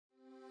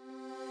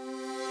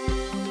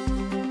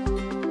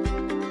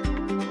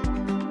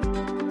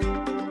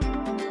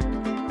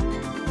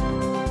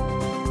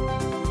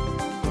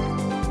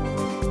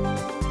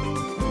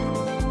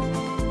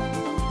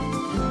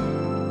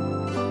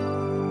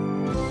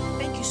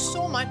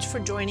For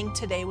joining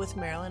today with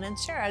Marilyn and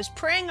Sarah. I was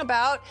praying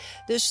about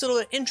this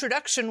little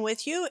introduction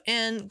with you,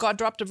 and God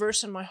dropped a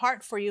verse in my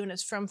heart for you, and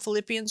it's from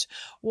Philippians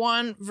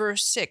 1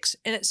 verse 6.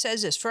 And it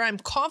says this, "For I am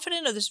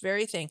confident of this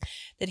very thing,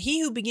 that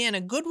he who began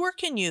a good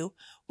work in you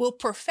will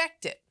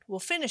perfect it, will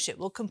finish it,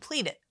 will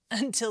complete it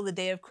until the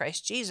day of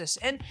Christ Jesus."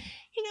 And,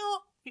 you know,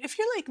 if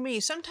you're like me,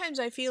 sometimes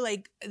I feel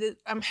like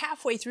I'm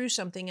halfway through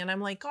something and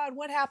I'm like, God,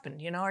 what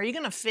happened? You know, are you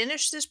going to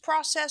finish this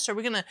process? Are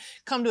we going to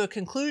come to a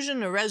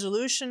conclusion, a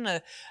resolution?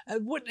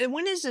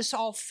 When is this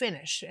all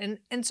finished? And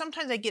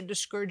sometimes I get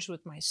discouraged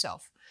with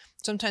myself.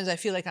 Sometimes I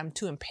feel like I'm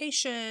too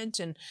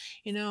impatient and,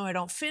 you know, I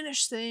don't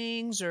finish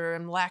things, or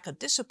I'm lack of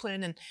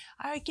discipline. And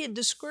I get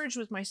discouraged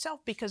with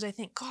myself because I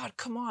think, God,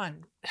 come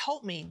on,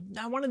 help me.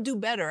 I want to do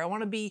better. I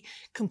want to be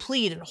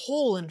complete and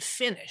whole and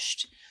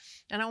finished.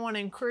 And I want to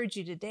encourage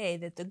you today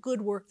that the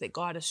good work that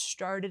God has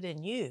started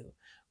in you,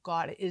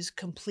 God is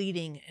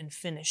completing and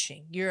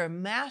finishing. You're a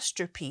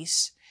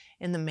masterpiece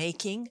in the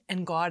making,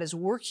 and God is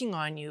working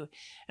on you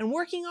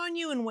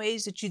in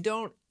ways that you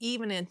don't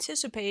even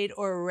anticipate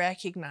or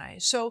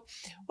recognize. So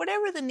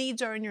whatever the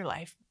needs are in your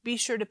life, be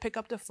sure to pick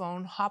up the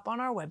phone, hop on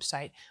our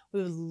website.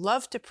 We would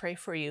love to pray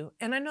for you.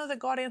 And I know that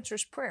God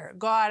answers prayer.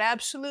 God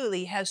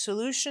absolutely has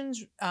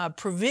solutions,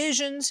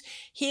 provisions,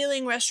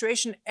 healing,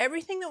 restoration.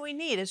 Everything that we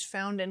need is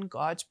found in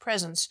God's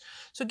presence.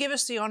 So give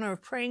us the honor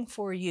of praying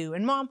for you.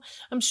 And Mom,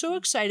 I'm so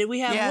excited. We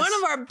have one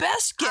of our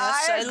best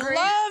guests. I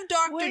love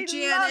Dr. Janet.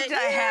 We'd love to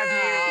have you.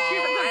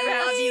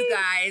 I love you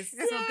guys.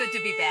 It's so good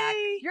to be back.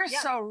 You're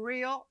so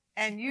real.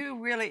 And you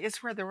really,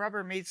 it's where the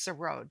rubber meets the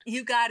road.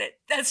 You got it.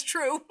 That's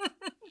true.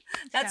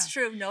 That's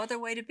true. No other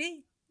way to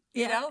be.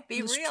 You know,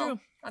 be real. True.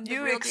 I'm the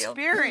you real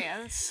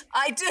experience. Deal.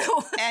 I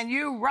do. And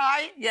you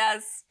write.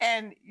 Yes.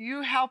 And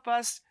you help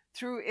us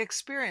through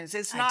experience.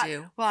 It's not,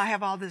 well, I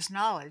have all this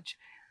knowledge.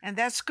 And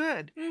that's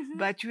good. Mm-hmm.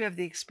 But you have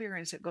the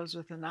experience that goes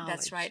with the knowledge.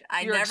 That's right.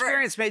 Your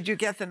experience made you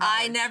get the knowledge.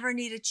 I never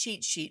need a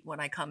cheat sheet when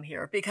I come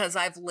here because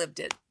I've lived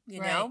it,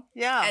 you know?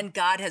 Yeah. And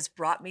God has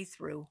brought me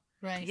through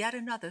yet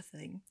another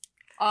thing.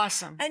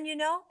 Awesome. And, you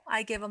know,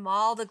 I give him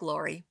all the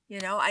glory. You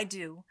know, I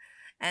do.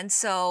 And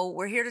so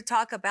we're here to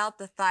talk about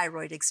the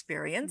thyroid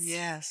experience.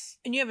 Yes.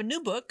 And you have a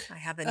new book. I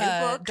have a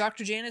new book.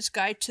 Dr. Janet's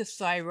Guide to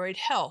Thyroid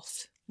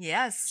Health.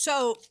 Yes.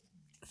 So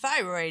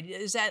thyroid,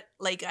 is that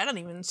like,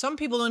 some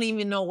people don't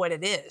even know what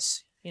it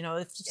is. You know,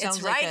 it sounds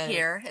it's like right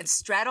here. It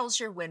straddles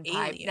your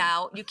windpipe.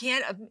 Now, you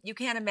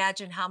can't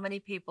imagine how many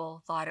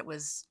people thought it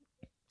was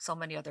so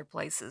many other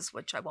places,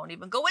 which I won't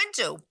even go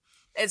into.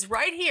 It's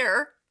right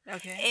here.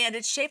 Okay. And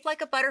it's shaped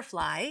like a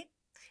butterfly,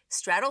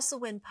 straddles the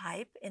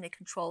windpipe, and it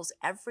controls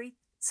every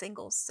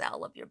single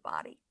cell of your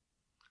body.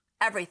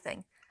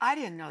 Everything. I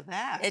didn't know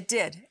that. It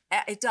did.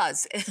 It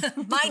does.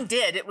 Mine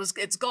did.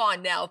 It's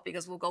gone now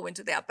because we'll go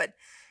into that. But,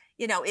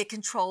 you know, it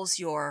controls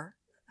your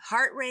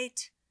heart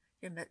rate,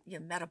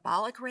 your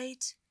metabolic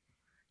rate,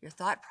 your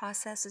thought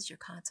processes, your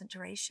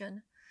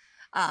concentration,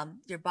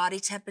 your body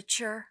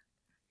temperature,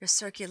 your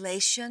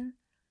circulation,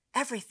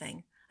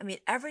 everything. I mean,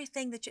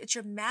 everything it's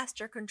your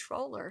master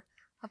controller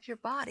of your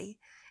body.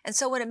 And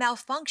so when it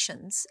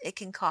malfunctions, it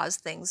can cause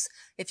things.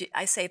 If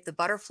the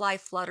butterfly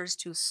flutters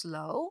too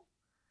slow,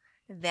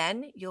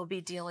 then you'll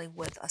be dealing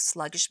with a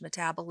sluggish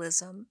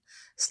metabolism,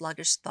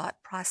 sluggish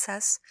thought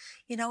process.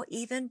 You know,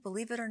 even,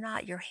 believe it or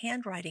not, your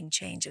handwriting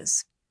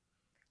changes.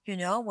 You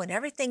know, when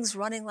everything's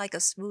running like a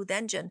smooth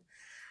engine,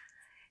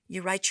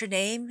 you write your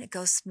name, it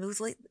goes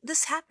smoothly.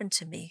 This happened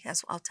to me,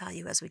 as I'll tell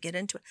you as we get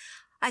into it.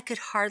 I could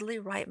hardly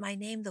write my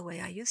name the way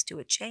I used to.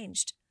 It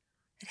changed.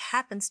 It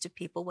happens to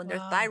people when their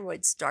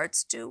thyroid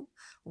starts to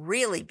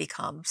really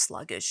become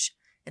sluggish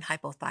and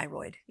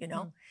hypothyroid, you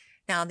know. Mm.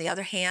 Now, on the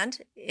other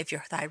hand, if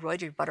your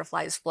thyroid, your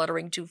butterfly is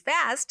fluttering too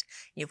fast,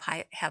 you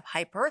have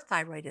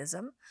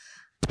hyperthyroidism,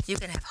 you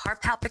can have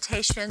heart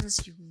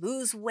palpitations, you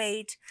lose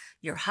weight,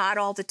 you're hot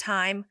all the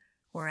time,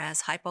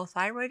 whereas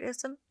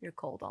hypothyroidism, you're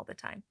cold all the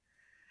time.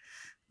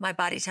 My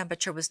body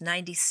temperature was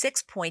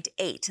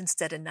 96.8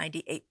 instead of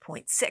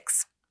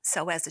 98.6.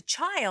 So as a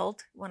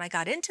child, when I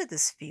got into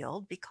this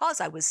field, because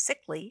I was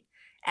sickly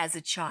as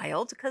a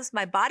child, because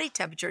my body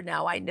temperature,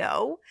 now I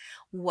know,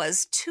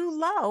 was too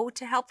low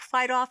to help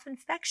fight off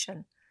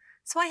infection.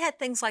 So I had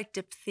things like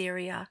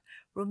diphtheria,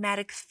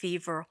 rheumatic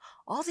fever,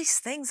 all these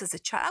things as a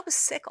child. I was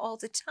sick all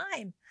the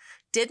time.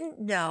 Didn't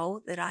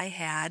know that I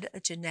had a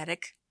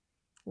genetic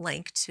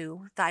link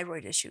to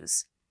thyroid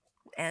issues.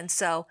 And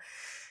so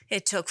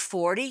it took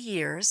 40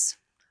 years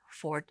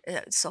for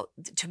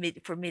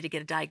me to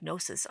get a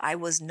diagnosis. I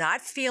was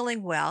not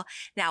feeling well.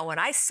 Now, when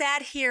I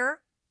sat here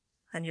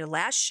on your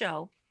last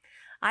show,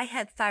 I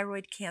had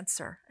thyroid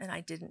cancer and I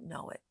didn't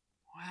know it.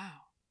 Wow.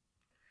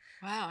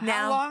 Wow.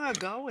 Now, how long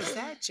ago was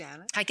that,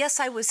 Janet? I guess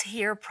I was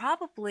here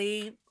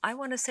probably, I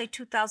want to say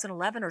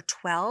 2011 or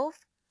 12,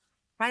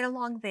 right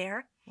along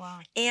there. Wow.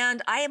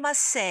 And I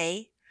must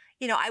say,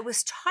 I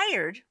was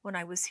tired when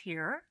I was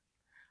here.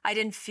 I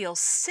didn't feel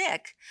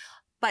sick.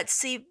 But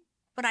see,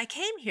 when I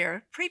came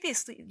here,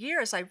 previous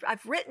years,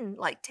 I've written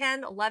like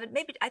 10, 11,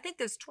 maybe, I think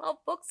there's 12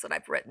 books that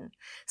I've written.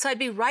 So I'd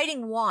be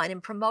writing one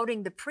and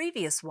promoting the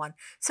previous one.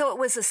 So it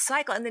was a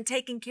cycle, and then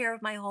taking care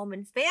of my home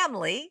and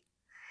family,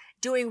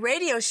 doing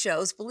radio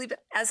shows, believe it,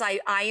 as I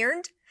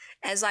ironed,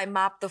 as I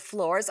mopped the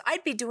floors,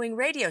 I'd be doing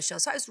radio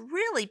shows. So I was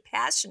really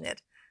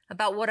passionate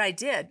about what I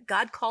did.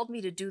 God called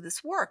me to do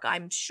this work.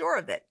 I'm sure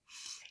of it.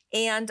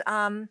 And,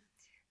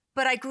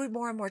 but I grew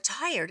more and more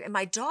tired, and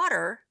my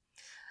daughter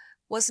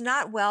was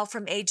not well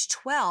from age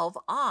 12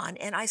 on,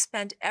 and I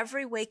spent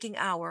every waking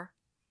hour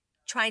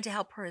trying to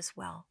help her as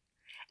well.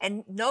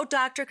 And no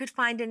doctor could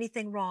find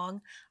anything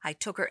wrong. I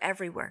took her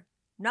everywhere.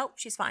 Nope,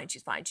 she's fine,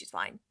 she's fine, she's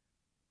fine.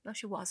 No,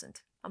 she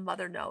wasn't. A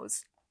mother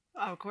knows.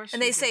 Oh, of course.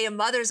 And they say a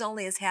mother's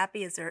only as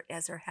happy as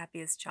her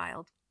happiest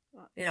child.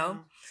 You know? Yeah.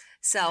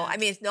 So, Yeah. I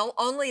mean, no,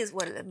 only is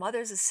what a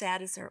mother's as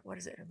sad as her, what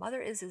is it? Her mother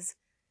is as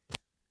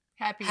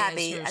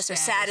Happy as her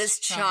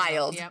saddest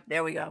child. Yep.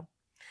 There we go.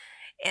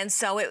 And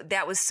so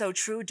that was so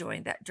true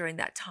during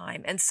that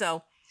time. And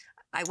so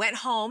I went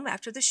home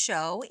after the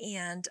show,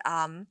 and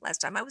last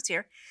time I was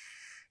here,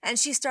 and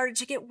she started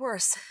to get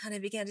worse. And I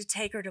began to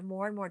take her to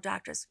more and more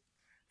doctors,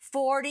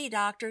 40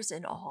 doctors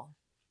in all.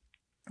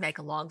 Make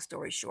a long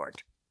story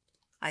short,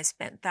 I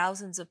spent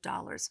thousands of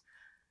dollars.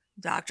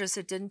 Doctors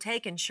that didn't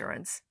take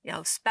insurance,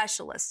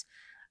 specialists,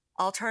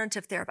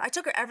 alternative therapy. I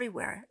took her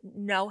everywhere.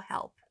 No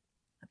help.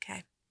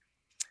 Okay.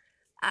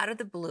 Out of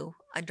the blue,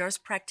 a nurse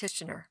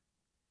practitioner.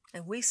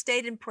 And we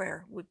stayed in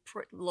prayer.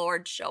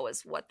 Lord, show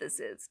us what this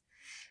is.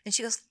 And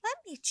she goes, let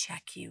me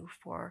check you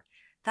for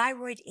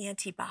thyroid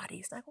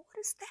antibodies. And I go, what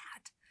is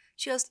that?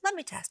 She goes, let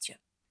me test you.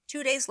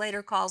 2 days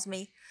later, calls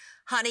me,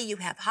 honey, you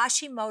have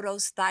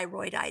Hashimoto's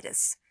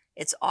thyroiditis.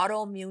 It's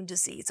autoimmune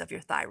disease of your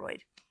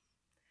thyroid.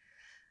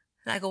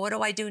 And I go, what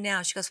do I do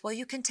now? She goes, well,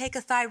 you can take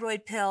a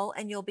thyroid pill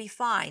and you'll be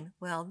fine.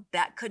 Well,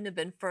 that couldn't have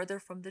been further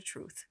from the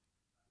truth.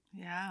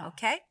 Yeah.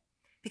 Okay?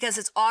 Because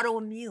it's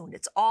autoimmune.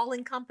 It's all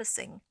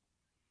encompassing.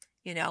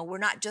 We're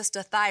not just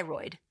a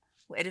thyroid.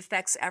 It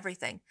affects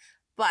everything.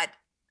 But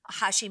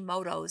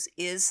Hashimoto's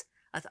is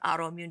an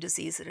autoimmune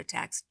disease that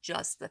attacks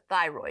just the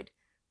thyroid.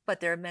 But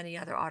there are many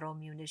other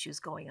autoimmune issues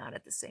going on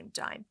at the same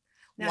time.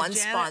 Now, One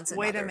Janet, spawns another.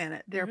 wait a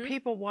minute. There are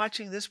people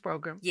watching this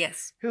program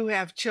Yes. who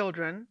have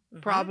children,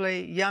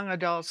 probably young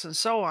adults and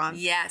so on,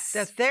 Yes.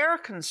 that they're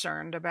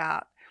concerned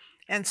about.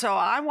 And so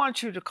I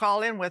want you to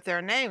call in with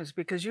their names,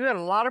 because you had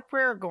a lot of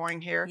prayer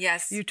going here.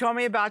 Yes. You told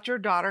me about your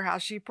daughter, how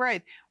she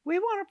prayed. We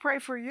want to pray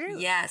for you.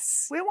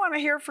 Yes. We want to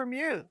hear from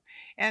you.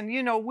 And,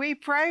 we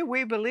pray,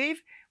 we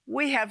believe.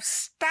 We have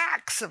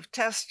stacks of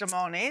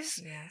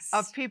testimonies Yes.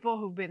 of people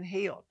who've been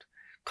healed,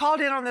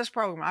 called in on this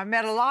program. I've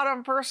met a lot of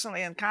them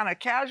personally in kind of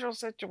casual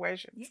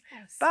situations.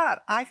 Yes.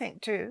 But I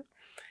think, too,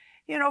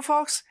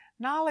 folks,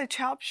 knowledge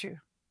helps you.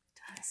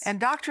 It does. And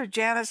Dr.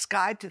 Janet's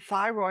Guide to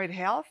Thyroid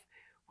Health,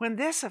 when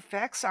this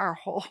affects our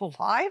whole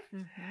life,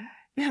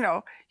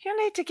 you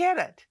need to get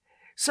it.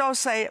 So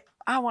say,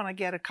 I want to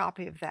get a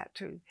copy of that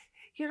too.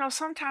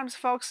 Sometimes,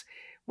 folks,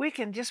 we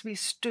can just be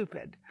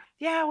stupid.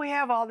 Yeah, we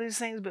have all these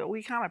things, but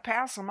we kind of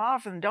pass them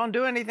off and don't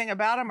do anything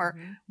about them, or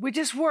we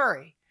just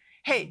worry.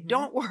 Hey,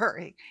 don't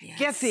worry. Yes.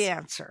 Get the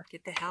answer.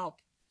 Get the help.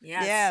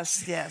 Yes.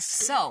 Yes, yes.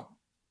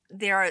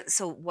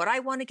 So what I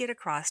want to get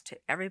across to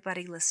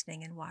everybody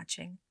listening and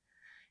watching,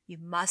 you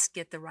must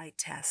get the right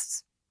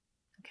tests.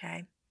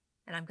 Okay?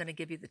 And I'm going to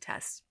give you the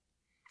tests.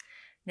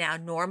 Now,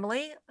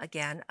 normally,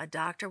 again, a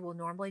doctor will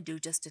normally do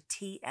just a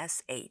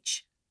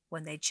TSH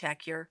when they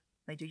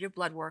do your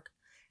blood work.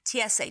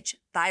 TSH,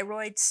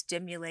 thyroid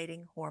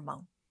stimulating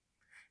hormone,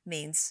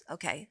 means,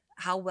 okay,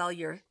 how well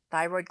your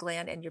thyroid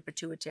gland and your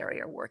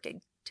pituitary are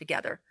working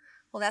together.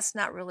 Well, that's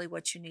not really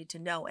what you need to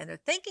know. And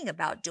they're thinking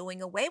about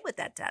doing away with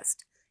that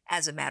test,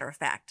 as a matter of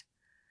fact.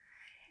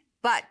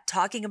 But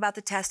talking about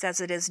the test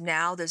as it is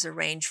now, there's a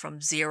range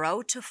from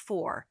 0 to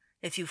 4.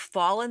 If you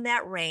fall in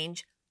that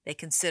range, they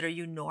consider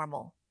you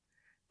normal.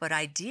 But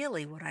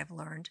ideally, what I've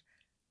learned,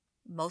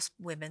 most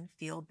women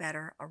feel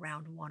better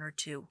around 1 or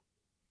 2.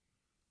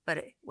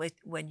 But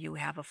when you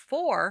have a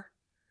 4,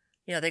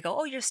 they go,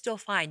 oh, you're still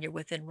fine, you're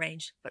within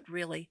range. But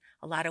really,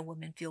 a lot of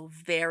women feel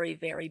very,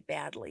 very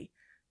badly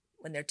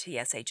when their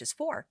TSH is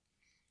 4.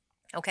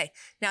 Okay,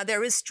 now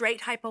there is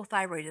straight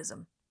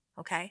hypothyroidism,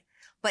 okay?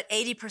 But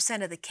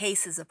 80% of the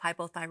cases of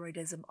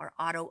hypothyroidism are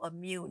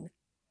autoimmune,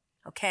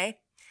 okay?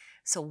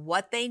 So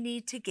what they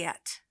need to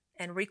get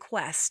and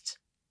request,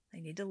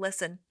 they need to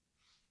listen.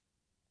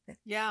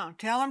 Yeah,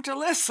 tell them to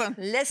listen.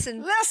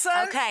 Listen. Listen.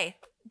 Okay,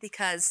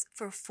 because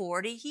for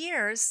 40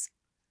 years,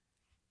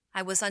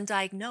 I was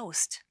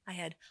undiagnosed. I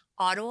had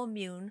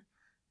autoimmune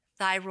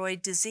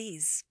thyroid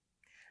disease.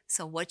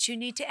 So what you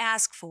need to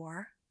ask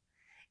for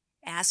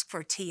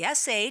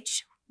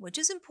TSH, which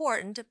is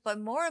important, but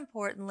more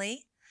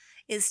importantly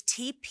is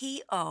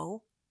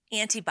TPO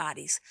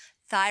antibodies,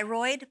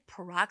 thyroid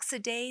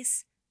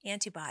peroxidase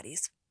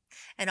antibodies,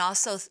 and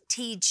also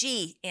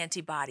TG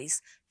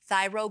antibodies,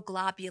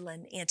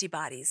 thyroglobulin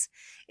antibodies.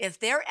 If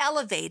they're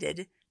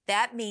elevated,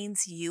 that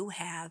means you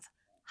have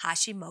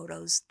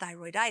Hashimoto's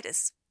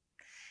thyroiditis.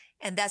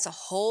 And that's a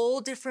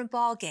whole different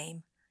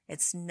ballgame.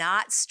 It's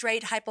not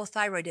straight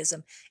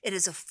hypothyroidism. It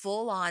is a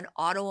full-on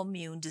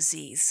autoimmune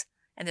disease.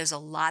 And there's a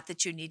lot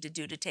that you need to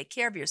do to take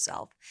care of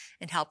yourself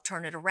and help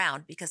turn it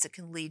around, because it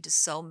can lead to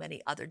so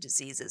many other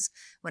diseases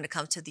when it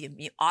comes to the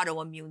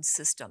autoimmune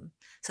system.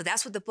 So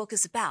that's what the book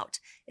is about.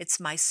 It's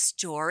my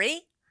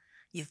story.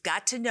 You've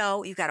got to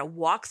know, you've got to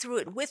walk through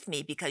it with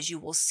me, because you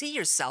will see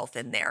yourself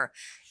in there.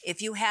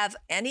 If you have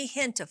any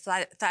hint of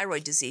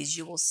thyroid disease,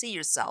 you will see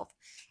yourself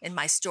in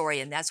my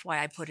story, and that's why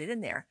I put it in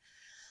there.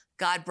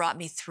 God brought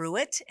me through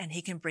it, and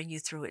he can bring you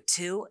through it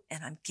too,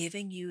 and I'm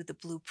giving you the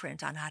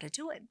blueprint on how to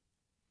do it.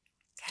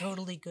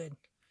 Totally good.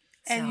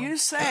 And So, you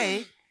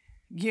say,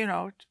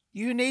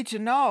 you need to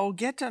know,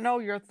 get to know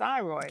your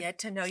thyroid. get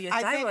to know your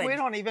I thyroid. think we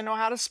don't even know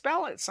how to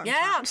spell it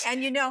sometimes. Yeah,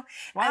 and I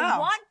Wow.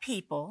 want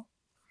people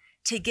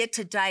to get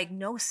to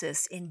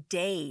diagnosis in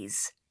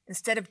days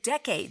instead of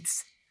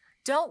decades.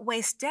 Don't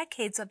waste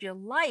decades of your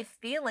life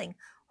feeling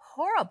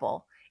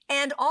horrible,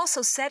 and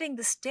also setting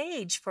the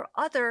stage for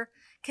other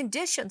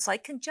conditions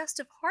like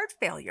congestive heart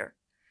failure.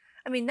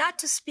 I mean, not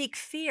to speak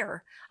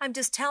fear, I'm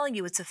just telling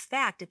you it's a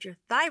fact. If your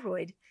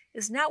thyroid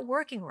is not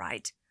working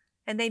right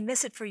and they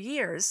miss it for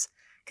years,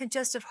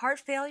 congestive heart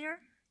failure,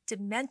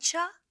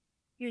 dementia,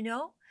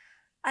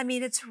 I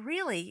mean, it's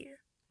really,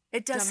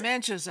 it does.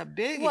 Dementia's a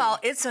biggie. Well,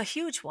 it's a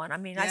huge one. I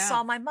mean, I Yeah.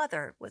 saw my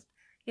mother with,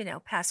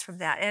 pass from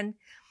that. And,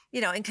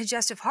 in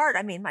congestive heart,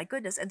 I mean, my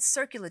goodness, and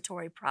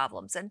circulatory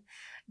problems and,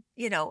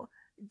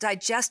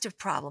 digestive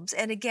problems.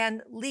 And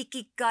again,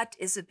 leaky gut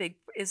is a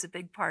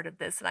big part of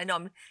this. And I know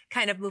I'm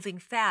kind of moving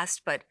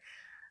fast, but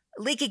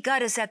leaky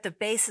gut is at the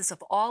basis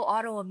of all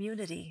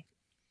autoimmunity.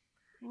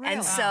 Really?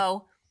 And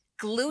so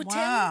gluten,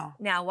 Wow.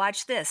 now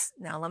watch this.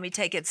 Now let me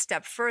take it a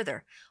step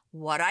further.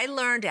 What I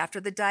learned after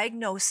the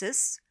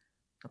diagnosis,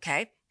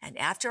 okay, and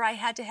after I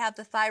had to have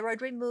the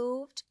thyroid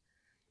removed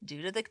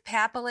due to the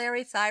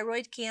papillary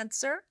thyroid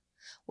cancer,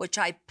 which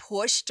I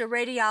pushed a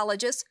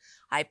radiologist,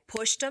 I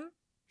pushed him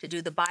to do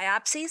the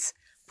biopsies,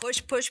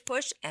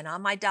 push, and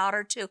on my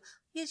daughter too.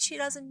 She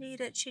doesn't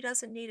need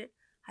it,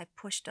 I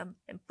pushed them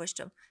and pushed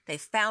them. They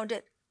found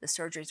it, the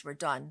surgeries were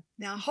done.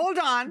 Now, hold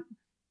on.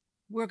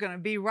 We're going to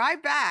be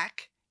right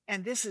back.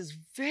 And this is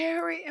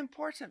very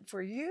important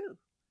for you.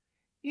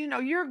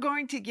 You're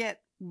going to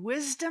get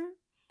wisdom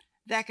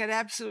that could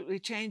absolutely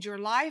change your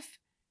life.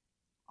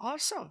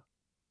 Also,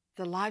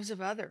 the lives of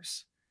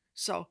others.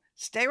 So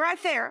stay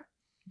right there.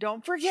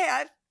 Don't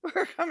forget,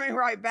 we're coming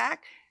right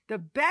back. The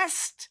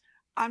best,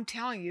 I'm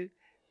telling you,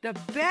 the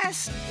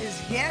best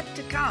is yet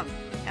to come.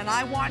 And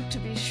I want to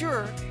be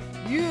sure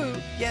you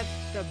get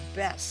the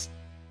best.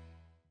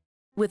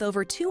 With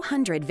over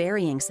 200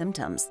 varying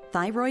symptoms,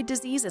 thyroid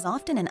disease is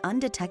often an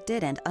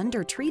undetected and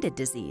undertreated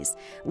disease,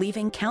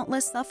 leaving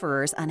countless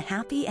sufferers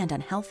unhappy and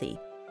unhealthy.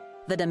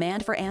 The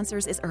demand for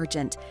answers is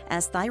urgent,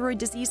 as thyroid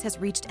disease has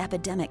reached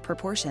epidemic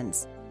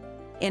proportions.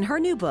 In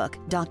her new book,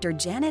 Dr.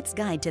 Janet's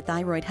Guide to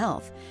Thyroid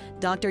Health,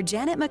 Dr.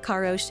 Janet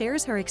Maccaro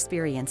shares her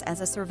experience as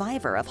a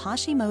survivor of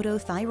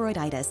Hashimoto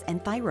thyroiditis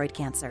and thyroid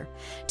cancer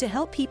to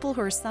help people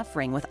who are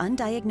suffering with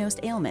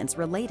undiagnosed ailments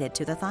related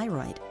to the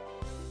thyroid.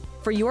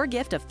 For your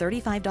gift of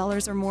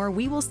 $35 or more,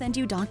 we will send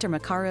you Dr.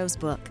 Maccaro's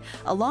book,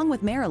 along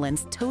with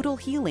Marilyn's Total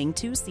Healing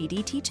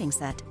 2-CD teaching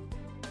set.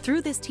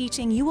 Through this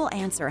teaching, you will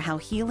answer how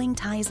healing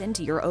ties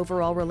into your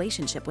overall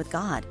relationship with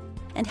God,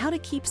 and how to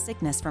keep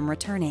sickness from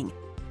returning,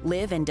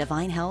 live in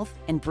divine health,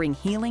 and bring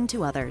healing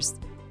to others.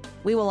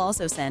 We will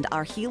also send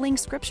our healing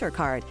scripture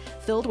card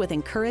filled with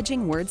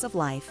encouraging words of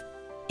life.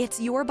 It's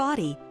your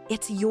body.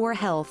 It's your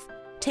health.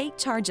 Take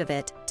charge of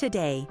it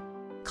today.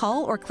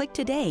 Call or click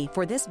today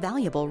for this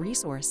valuable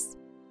resource.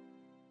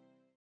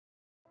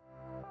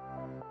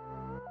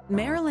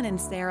 Marilyn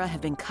and Sarah have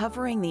been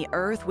covering the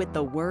earth with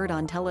the Word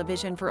on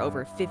television for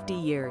over 50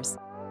 years.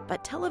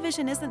 But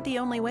television isn't the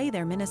only way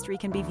their ministry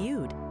can be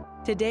viewed.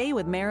 Today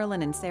with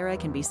Marilyn and Sarah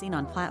can be seen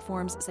on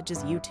platforms such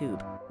as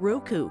YouTube,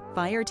 Roku,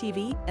 Fire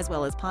TV, as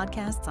well as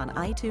podcasts on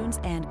iTunes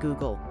and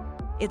Google.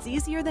 It's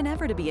easier than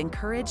ever to be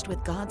encouraged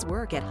with God's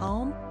work at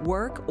home,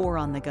 work, or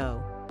on the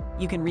go.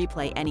 You can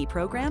replay any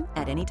program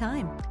at any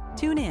time.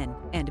 Tune in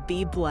and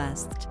be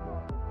blessed.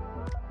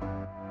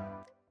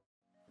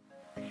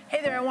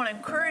 Hey there, I want to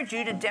encourage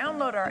you to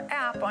download our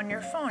app on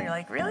your phone. You're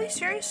like, really?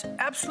 Serious?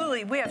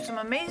 Absolutely. We have some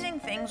amazing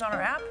things on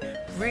our app,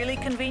 really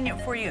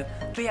convenient for you.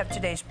 We have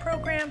today's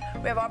program.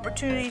 We have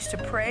opportunities to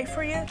pray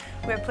for you.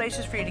 We have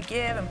places for you to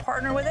give and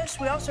partner with us.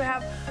 We also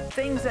have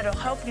things that will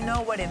help you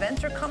know what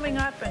events are coming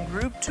up and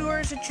group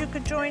tours that you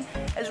could join,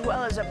 as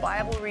well as a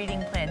Bible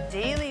reading plan,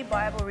 daily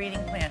Bible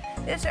reading plan.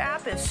 This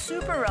app is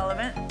super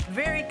relevant,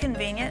 very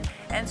convenient,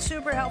 and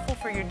super helpful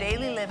for your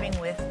daily living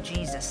with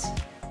Jesus.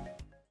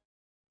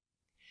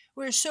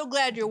 We're so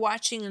glad you're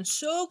watching and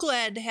so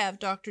glad to have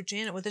Dr.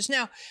 Janet with us.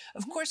 Now,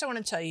 of course, I want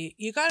to tell you,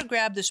 you got to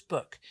grab this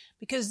book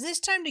because this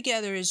time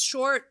together is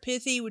short,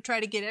 pithy. We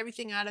try to get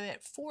everything out of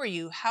it for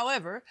you.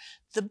 However,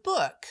 the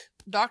book,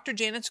 Dr.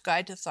 Janet's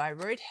Guide to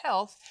Thyroid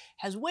Health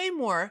has way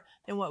more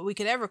than what we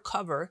could ever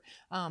cover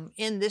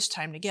in this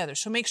time together.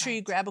 So make sure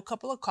you grab a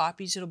couple of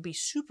copies. It'll be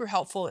super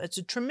helpful. It's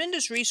a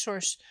tremendous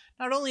resource,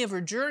 not only of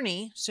her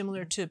journey,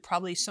 similar to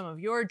probably some of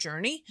your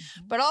journey,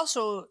 but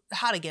also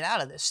how to get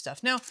out of this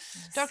stuff. Now,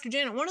 Dr.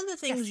 Janet, one of the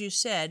things you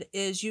said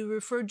is you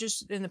referred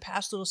just in the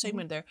past little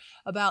segment there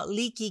about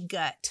leaky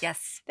gut.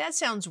 Yes. That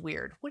sounds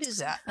weird. What is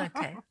that?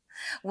 Okay.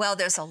 Well,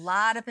 there's a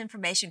lot of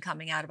information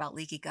coming out about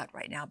leaky gut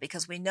right now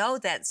because we know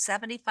that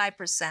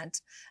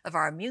 75% of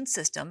our immune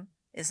system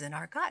is in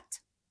our gut.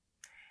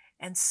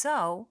 And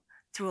so,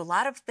 through a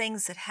lot of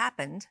things that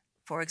happened,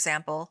 for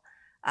example,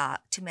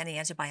 too many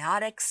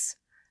antibiotics,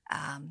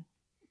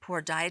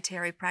 poor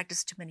dietary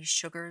practice, too many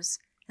sugars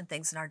and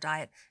things in our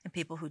diet, and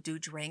people who do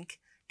drink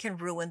can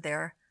ruin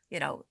their,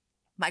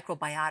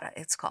 microbiota,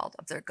 it's called,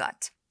 of their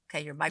gut.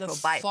 Okay, your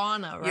microbiome. The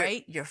fauna,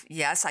 right?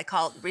 Yes, I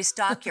call it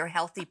restock your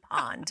healthy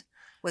pond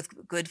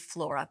with good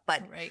flora.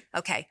 But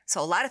okay,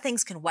 so a lot of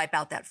things can wipe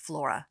out that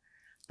flora,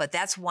 but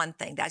that's one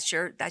thing. That's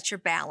your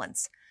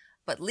balance.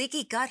 But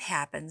leaky gut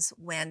happens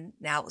when,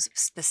 now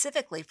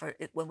specifically for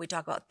when we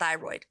talk about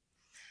thyroid,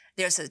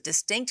 there's a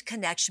distinct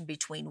connection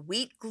between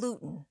wheat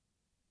gluten,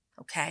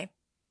 okay,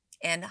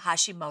 and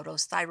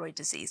Hashimoto's thyroid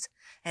disease.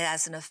 It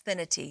has an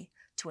affinity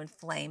to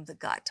inflame the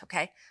gut.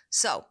 Okay,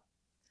 so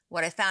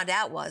what I found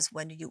out was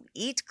when you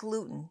eat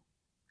gluten,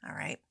 all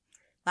right,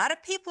 a lot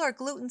of people are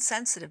gluten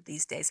sensitive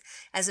these days.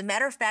 As a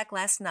matter of fact,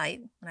 last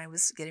night when I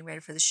was getting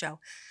ready for the show,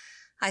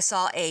 I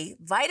saw a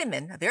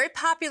vitamin, a very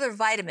popular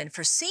vitamin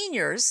for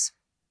seniors.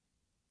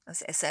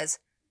 It says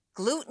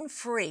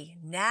gluten-free,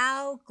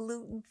 now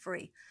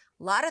gluten-free.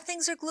 A lot of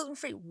things are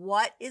gluten-free.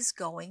 What is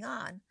going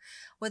on?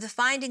 Well, the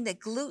finding that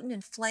gluten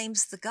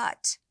inflames the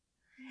gut.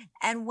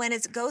 And when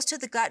it goes to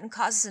the gut and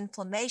causes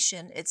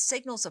inflammation, it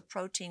signals a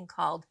protein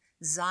called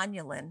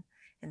zonulin,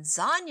 and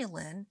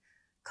zonulin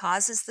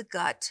causes the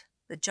gut,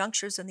 the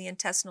junctures in the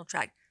intestinal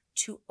tract,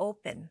 to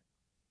open,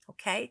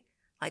 okay?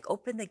 Like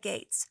open the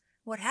gates.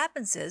 What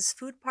happens is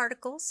food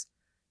particles,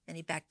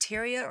 any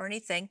bacteria or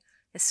anything,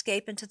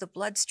 escape into the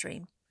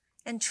bloodstream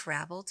and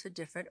travel to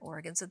different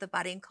organs of the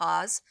body and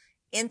cause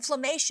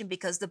inflammation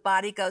because the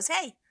body goes,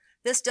 hey,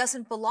 this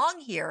doesn't belong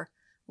here.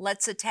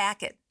 Let's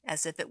attack it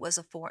as if it was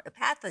a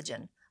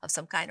pathogen of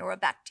some kind or a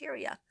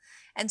bacteria.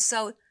 And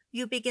so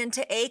you begin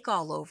to ache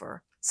all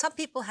over. Some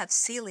people have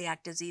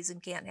celiac disease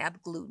and can't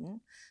have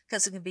gluten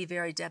because it can be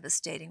very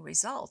devastating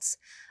results,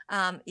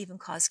 even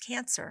cause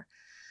cancer.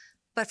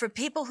 But for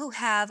people who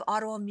have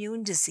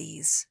autoimmune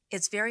disease,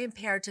 it's very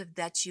imperative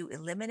that you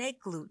eliminate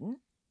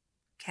gluten,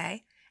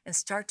 okay, and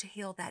start to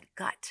heal that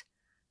gut.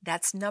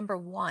 That's number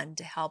one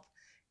to help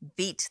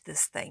beat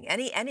this thing.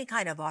 Any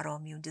kind of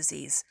autoimmune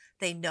disease,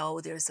 they know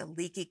there's a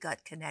leaky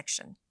gut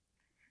connection.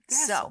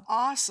 That's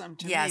awesome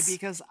to me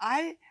because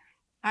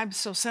I'm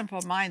so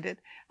simple-minded.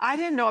 I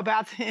didn't know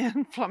about the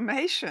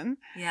inflammation,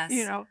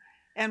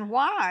 and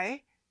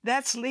why.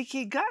 That's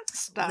leaky gut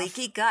stuff.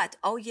 Leaky gut.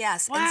 Oh,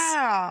 yes.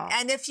 Wow.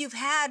 And if you've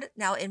had,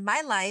 now in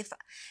my life,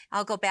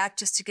 I'll go back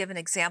just to give an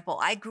example.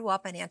 I grew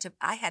up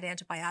I had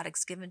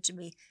antibiotics given to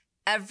me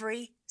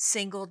every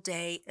single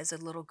day as a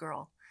little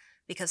girl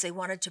because they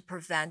wanted to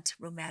prevent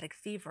rheumatic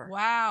fever.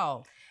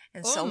 Wow.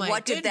 And so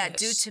what did that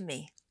do to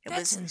me? It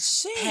was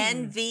insane.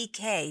 10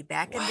 VK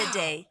back in the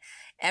day.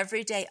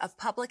 Every day, a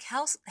public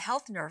health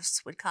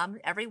nurse would come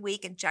every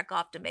week and check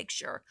off to make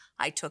sure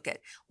I took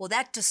it. Well,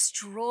 that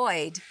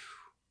destroyed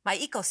my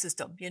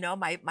ecosystem.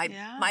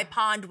 My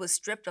pond was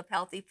stripped of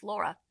healthy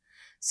flora.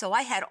 So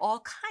I had all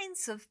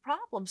kinds of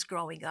problems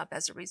growing up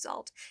as a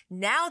result.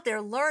 Now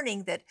they're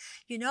learning that,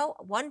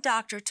 one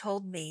doctor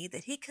told me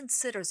that he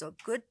considers a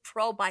good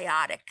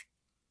probiotic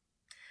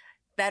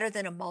better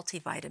than a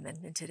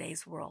multivitamin in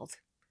today's world.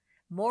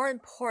 More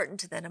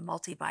important than a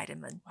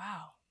multivitamin.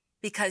 Wow.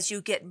 Because you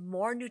get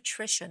more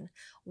nutrition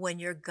when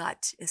your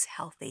gut is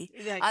healthy.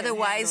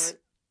 Otherwise,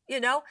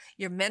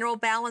 your mineral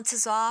balance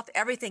is off.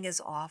 Everything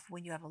is off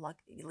when you have a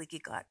leaky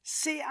gut.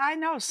 See, I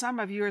know some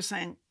of you are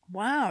saying,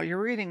 wow,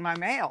 you're reading my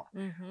mail.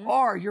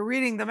 Or you're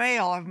reading the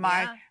mail of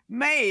my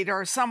maid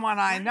or someone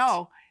I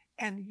know.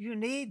 And you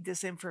need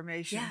this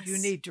information. Yes. You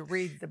need to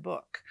read the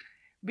book.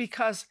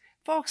 Because,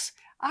 folks,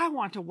 I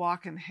want to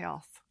walk in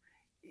health.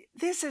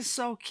 This is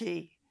so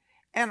key.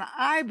 And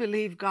I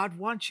believe God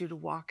wants you to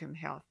walk in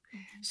health.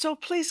 So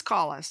please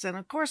call us. And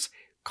of course,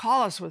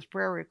 call us with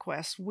prayer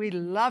requests. We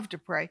love to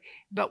pray,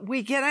 but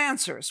we get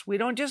answers. We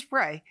don't just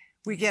pray,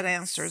 we get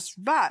answers.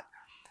 But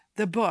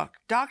the book,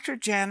 Dr.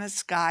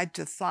 Janet's Guide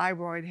to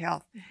Thyroid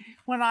Health,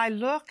 when I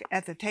look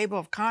at the table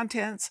of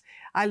contents,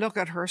 I look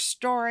at her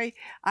story,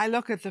 I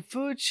look at the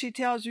food she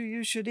tells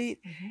you should eat,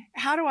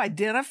 how to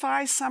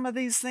identify some of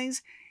these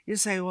things. You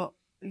say, well,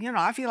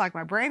 I feel like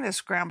my brain is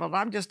scrambled.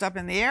 I'm just up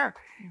in the air.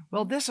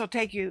 Well, this will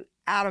take you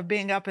out of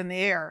being up in the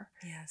air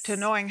to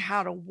knowing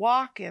how to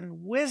walk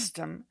in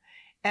wisdom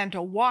and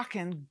to walk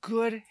in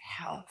good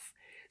health.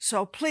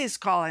 So please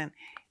call in.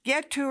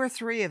 Get 2 or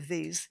 3 of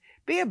these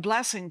Be a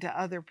blessing to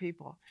other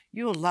people.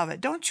 You'll love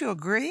it. Don't you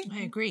agree?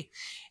 I agree.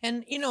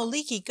 And,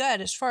 leaky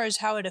gut, as far as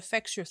how it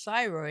affects your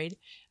thyroid,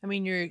 I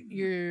mean,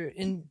 your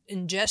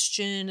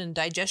ingestion and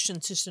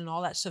digestion system and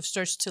all that stuff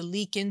starts to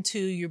leak into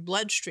your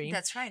bloodstream.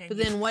 That's right. But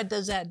then what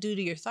does that do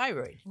to your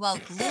thyroid? Well,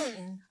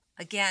 gluten,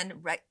 again,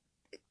 right,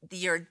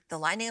 the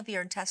lining of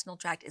your intestinal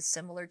tract is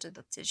similar to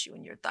the tissue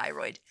in your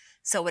thyroid.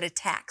 So it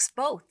attacks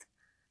both.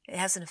 It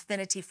has an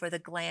affinity for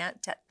the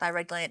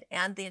thyroid gland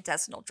and the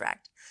intestinal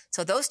tract.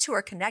 So those two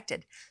are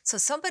connected. So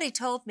somebody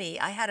told me,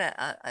 I had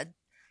a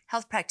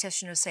health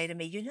practitioner say to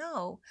me, you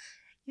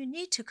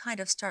need to kind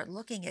of start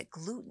looking at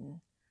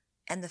gluten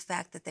and the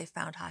fact that they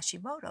found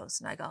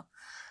Hashimoto's. And I go,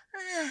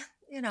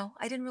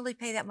 I didn't really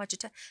pay that much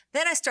attention.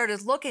 Then I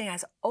started looking and I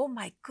said, oh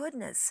my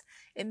goodness,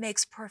 it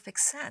makes perfect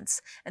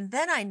sense. And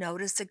then I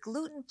noticed that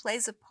gluten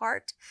plays a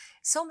part.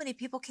 So many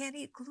people can't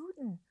eat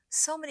gluten.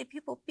 So many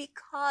people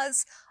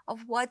because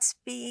of what's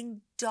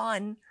being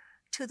done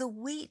to the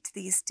wheat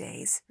these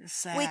days.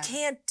 Sad.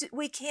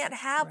 We can't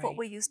have what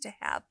we used to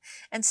have.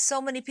 And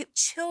so many people,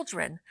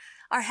 children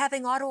are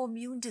having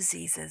autoimmune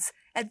diseases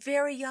at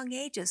very young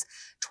ages.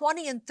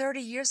 20 and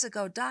 30 years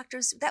ago,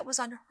 doctors, that was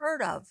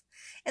unheard of.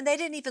 And they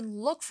didn't even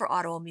look for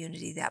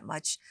autoimmunity that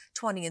much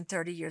 20 and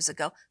 30 years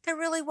ago. There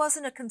really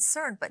wasn't a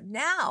concern. But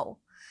now,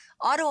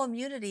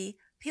 autoimmunity,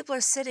 people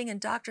are sitting in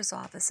doctors'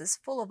 offices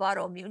full of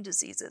autoimmune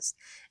diseases,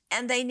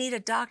 and they need a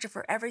doctor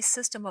for every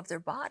system of their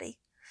body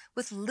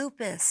with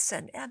lupus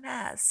and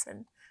MS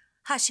and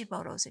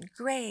Hashimoto's and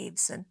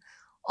Graves and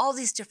all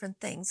these different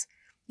things.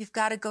 You've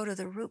got to go to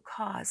the root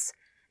cause,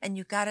 and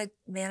you've got to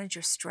manage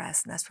your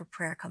stress, and that's where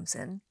prayer comes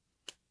in.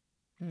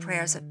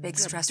 Prayer is a big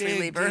stress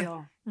reliever.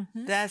 Deal.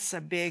 Mm-hmm. That's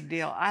a big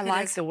deal. I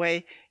like the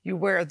way you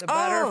wear the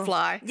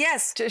butterfly.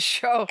 Yes. To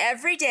show.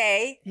 Every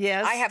day.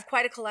 Yes. I have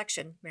quite a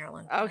collection,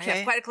 Marilyn. Okay. I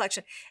have quite a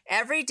collection.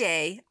 Every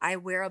day I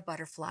wear a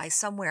butterfly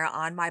somewhere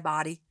on my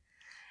body.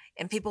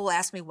 And people will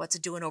ask me, what's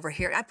it doing over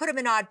here? I put them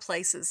in odd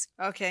places.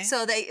 Okay.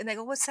 So they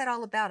go, what's that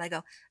all about? I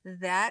go,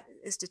 that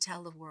is to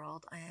tell the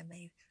world I am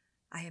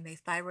a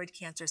thyroid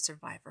cancer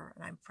survivor,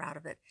 and I'm proud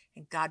of it.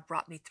 And God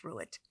brought me through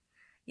it.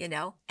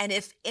 And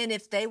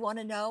if they want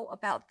to know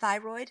about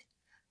thyroid,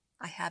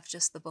 I have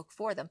just the book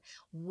for them.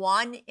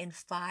 1 in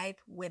 5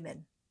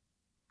 women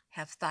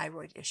have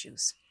thyroid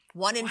issues.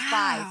 1 in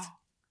 5.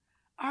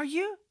 Are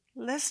you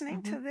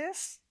listening to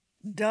this?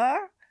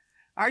 Duh.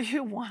 Are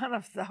you one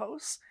of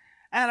those?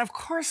 And of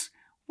course,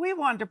 we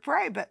want to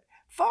pray, but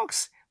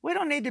folks, we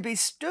don't need to be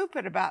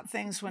stupid about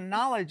things when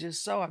knowledge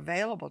is so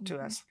available to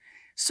us.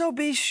 So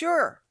be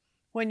sure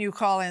when you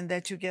call in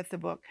that you get the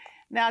book.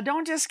 Now,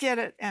 don't just get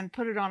it and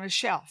put it on a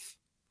shelf.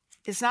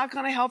 It's not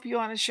going to help you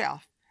on a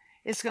shelf.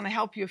 It's going to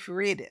help you if you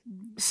read it.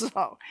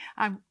 So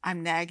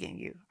I'm nagging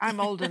you. I'm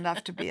old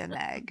enough to be a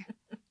nag.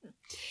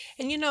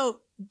 And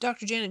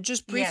Dr. Janet,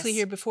 just briefly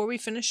here before we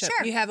finish up,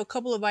 you have a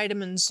couple of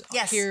vitamins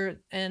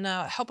here, and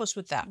help us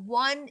with that.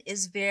 One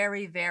is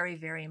very, very,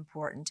 very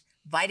important,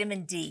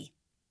 vitamin D.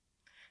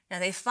 Now,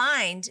 they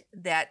find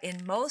that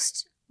in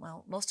most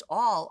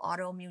all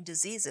autoimmune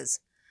diseases,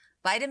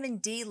 vitamin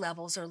D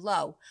levels are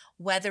low,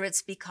 whether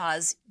it's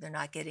because they're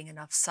not getting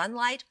enough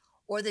sunlight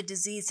or the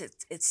disease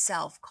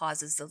itself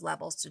causes the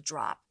levels to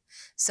drop.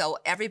 So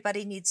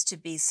everybody needs to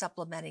be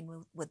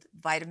supplementing with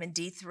vitamin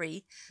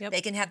D3. Yep.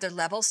 They can have their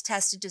levels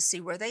tested to see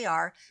where they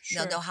are.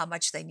 Sure. They'll know how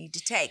much they need to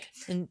take.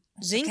 And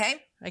zinc,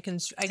 I can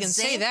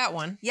say that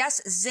one.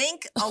 Yes,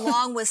 zinc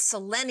along with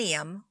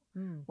selenium,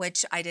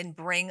 which I didn't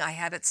bring. I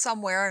have it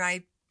somewhere, and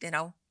I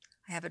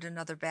have it in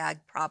another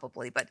bag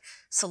probably. But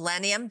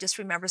selenium, just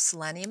remember,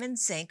 selenium and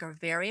zinc are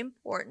very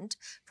important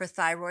for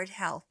thyroid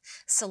health.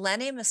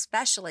 Selenium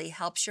especially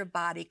helps your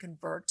body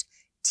convert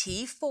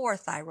T4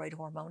 thyroid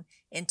hormone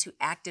into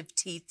active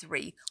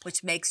T3,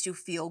 which makes you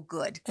feel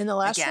good. And the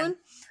last one?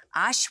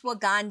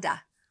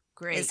 Ashwagandha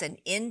is an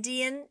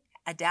Indian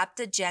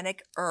adaptogenic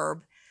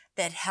herb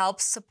that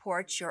helps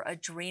support your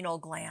adrenal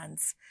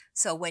glands.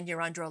 So when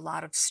you're under a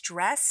lot of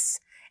stress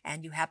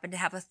and you happen to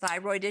have a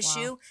thyroid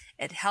issue,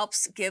 it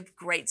helps give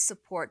great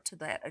support to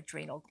that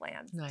adrenal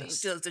gland,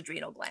 those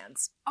adrenal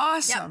glands.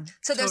 Awesome. Yep.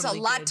 So there's a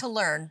lot to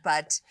learn,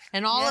 but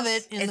and all of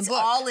it in the book. It's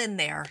all in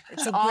there.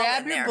 So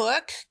grab your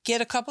book,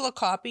 get a couple of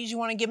copies. You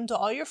want to give them to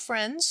all your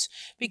friends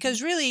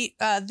because really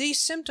these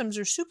symptoms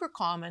are super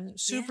common,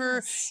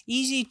 super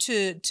easy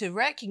to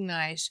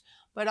recognize.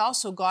 But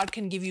also God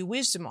can give you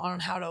wisdom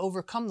on how to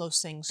overcome those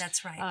things.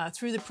 That's right.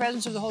 Through the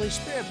presence of the Holy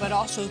Spirit, but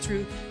also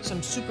through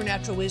some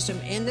supernatural wisdom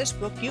in this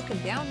book you can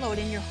download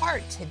in your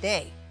heart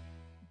today.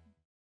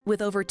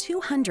 With over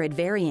 200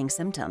 varying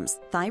symptoms,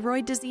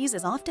 thyroid disease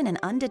is often an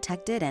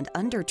undetected and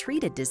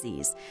undertreated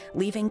disease,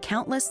 leaving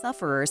countless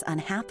sufferers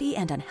unhappy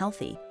and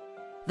unhealthy.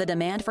 The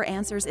demand for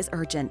answers is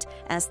urgent,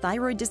 as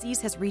thyroid disease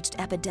has reached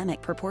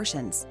epidemic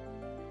proportions.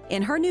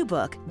 In her new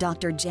book,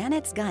 Dr.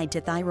 Janet's Guide to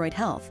Thyroid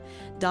Health,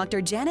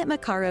 Dr. Janet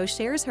Maccaro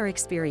shares her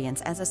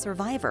experience as a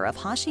survivor of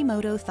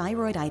Hashimoto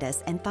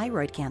thyroiditis and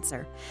thyroid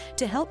cancer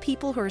to help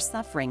people who are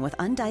suffering with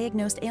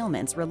undiagnosed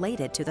ailments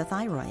related to the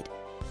thyroid.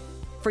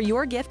 For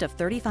your gift of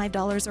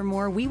 $35 or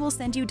more, we will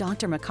send you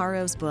Dr.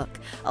 Maccaro's book,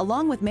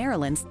 along with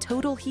Marilyn's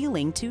Total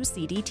Healing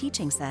 2-CD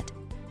teaching set.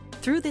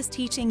 Through this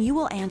teaching, you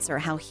will answer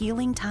how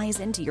healing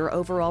ties into your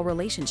overall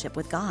relationship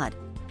with God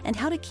and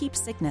how to keep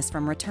sickness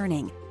from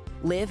returning,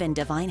 live in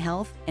divine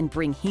health, and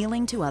bring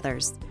healing to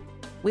others.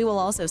 We will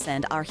also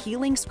send our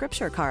healing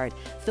scripture card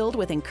filled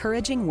with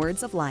encouraging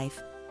words of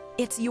life.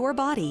 It's your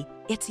body.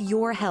 It's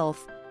your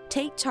health.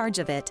 Take charge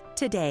of it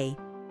today.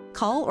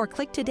 Call or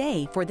click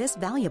today for this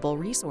valuable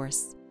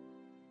resource.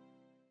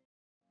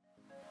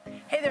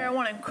 Hey there, I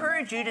want to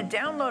encourage you to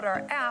download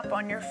our app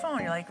on your phone.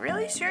 You're like,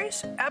 really?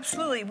 Serious?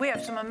 Absolutely. We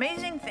have some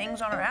amazing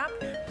things on our app,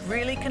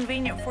 really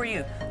convenient for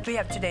you. We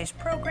have today's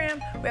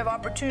program. We have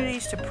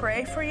opportunities to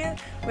pray for you.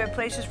 We have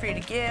places for you to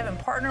give and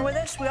partner with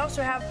us. We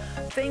also have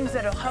things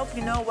that will help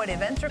you know what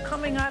events are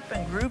coming up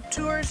and group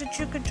tours that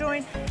you could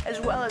join, as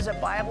well as a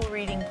Bible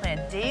reading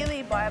plan,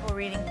 daily Bible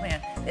reading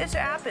plan. This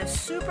app is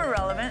super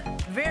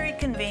relevant, very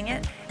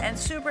convenient, and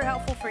super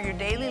helpful for your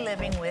daily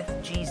living with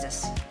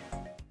Jesus.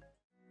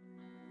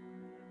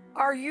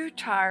 Are you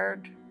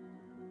tired?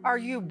 Are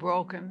you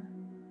broken?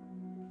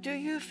 Do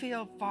you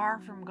feel far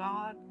from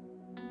God?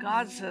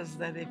 God says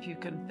that if you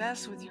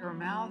confess with your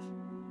mouth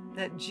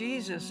that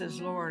Jesus is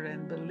Lord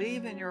and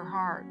believe in your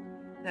heart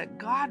that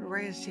God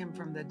raised him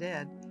from the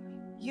dead,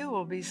 you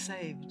will be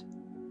saved.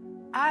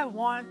 I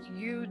want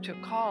you to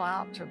call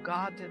out to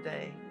God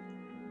today.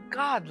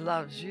 God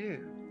loves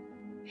you.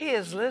 He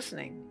is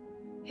listening.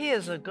 He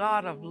is a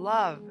God of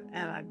love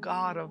and a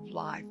God of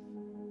life.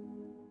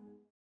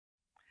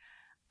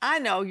 I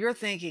know you're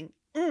thinking,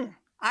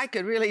 I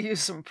could really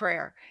use some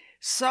prayer.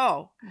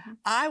 So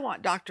I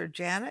want Dr.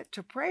 Janet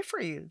to pray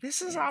for you.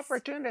 This is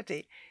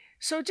opportunity.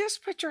 So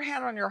just put your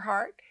hand on your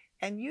heart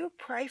and you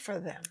pray for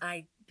them.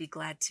 I'd be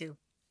glad to.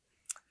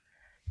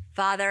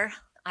 Father,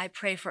 I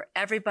pray for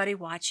everybody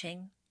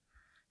watching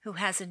who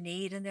has a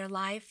need in their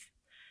life.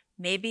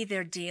 Maybe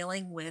they're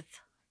dealing with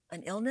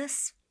an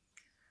illness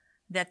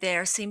that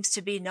there seems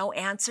to be no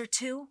answer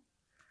to.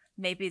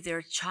 Maybe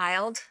their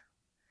child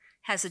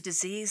has a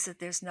disease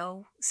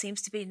that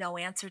seems to be no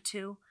answer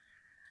to.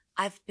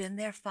 I've been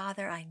there,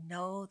 Father. I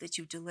know that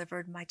you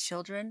delivered my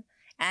children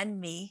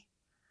and me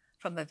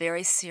from a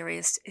very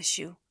serious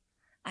issue.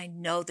 I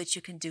know that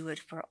you can do it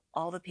for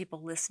all the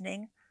people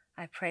listening.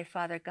 I pray,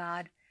 Father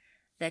God,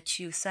 that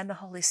you send the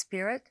Holy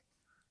Spirit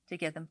to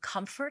give them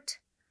comfort,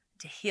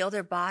 to heal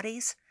their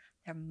bodies,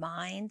 their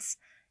minds,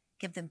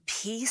 give them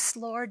peace,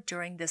 Lord,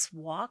 during this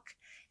walk,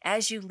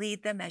 as you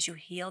lead them, as you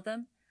heal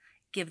them.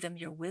 Give them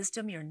your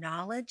wisdom, your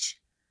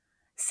knowledge,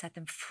 set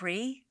them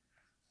free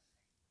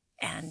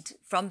and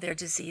from their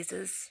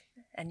diseases.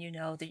 And you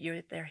know that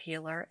you're their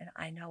healer, and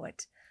I know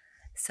it.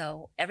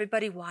 So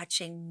everybody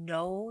watching,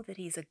 know that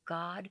he's a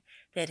God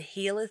that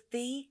healeth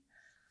thee.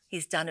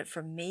 He's done it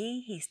for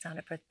me. He's done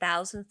it for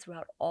thousands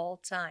throughout all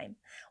time.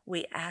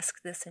 We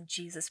ask this in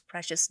Jesus'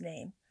 precious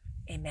name.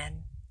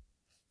 Amen.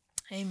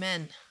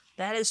 Amen.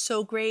 That is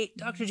so great.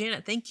 Dr.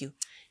 Janet, thank you.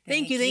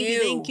 Thank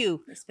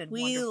you. It's been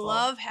we wonderful.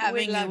 love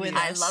having you with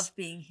us. I love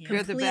being here.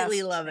 You're the Completely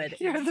best. love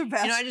it. You're the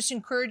best. I just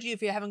encourage you,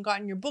 if you haven't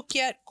gotten your book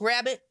yet,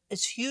 grab it.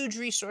 It's a huge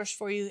resource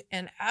for you,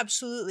 and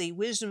absolutely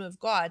wisdom of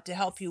God to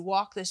help you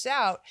walk this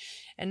out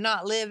and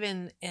not live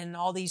in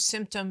all these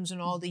symptoms and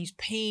all these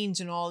pains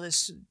and all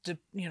this,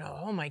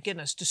 oh my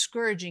goodness,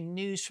 discouraging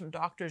news from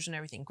doctors and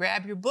everything.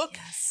 Grab your book.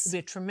 Yes. It'll be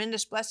a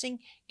tremendous blessing.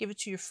 Give it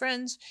to your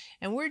friends.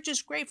 And we're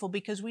just grateful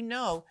because we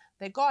know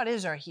that God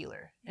is our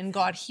healer and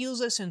God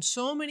heals us in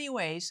so many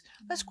ways.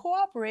 Let's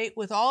cooperate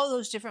with all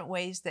those different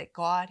ways that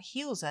God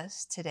heals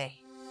us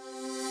today.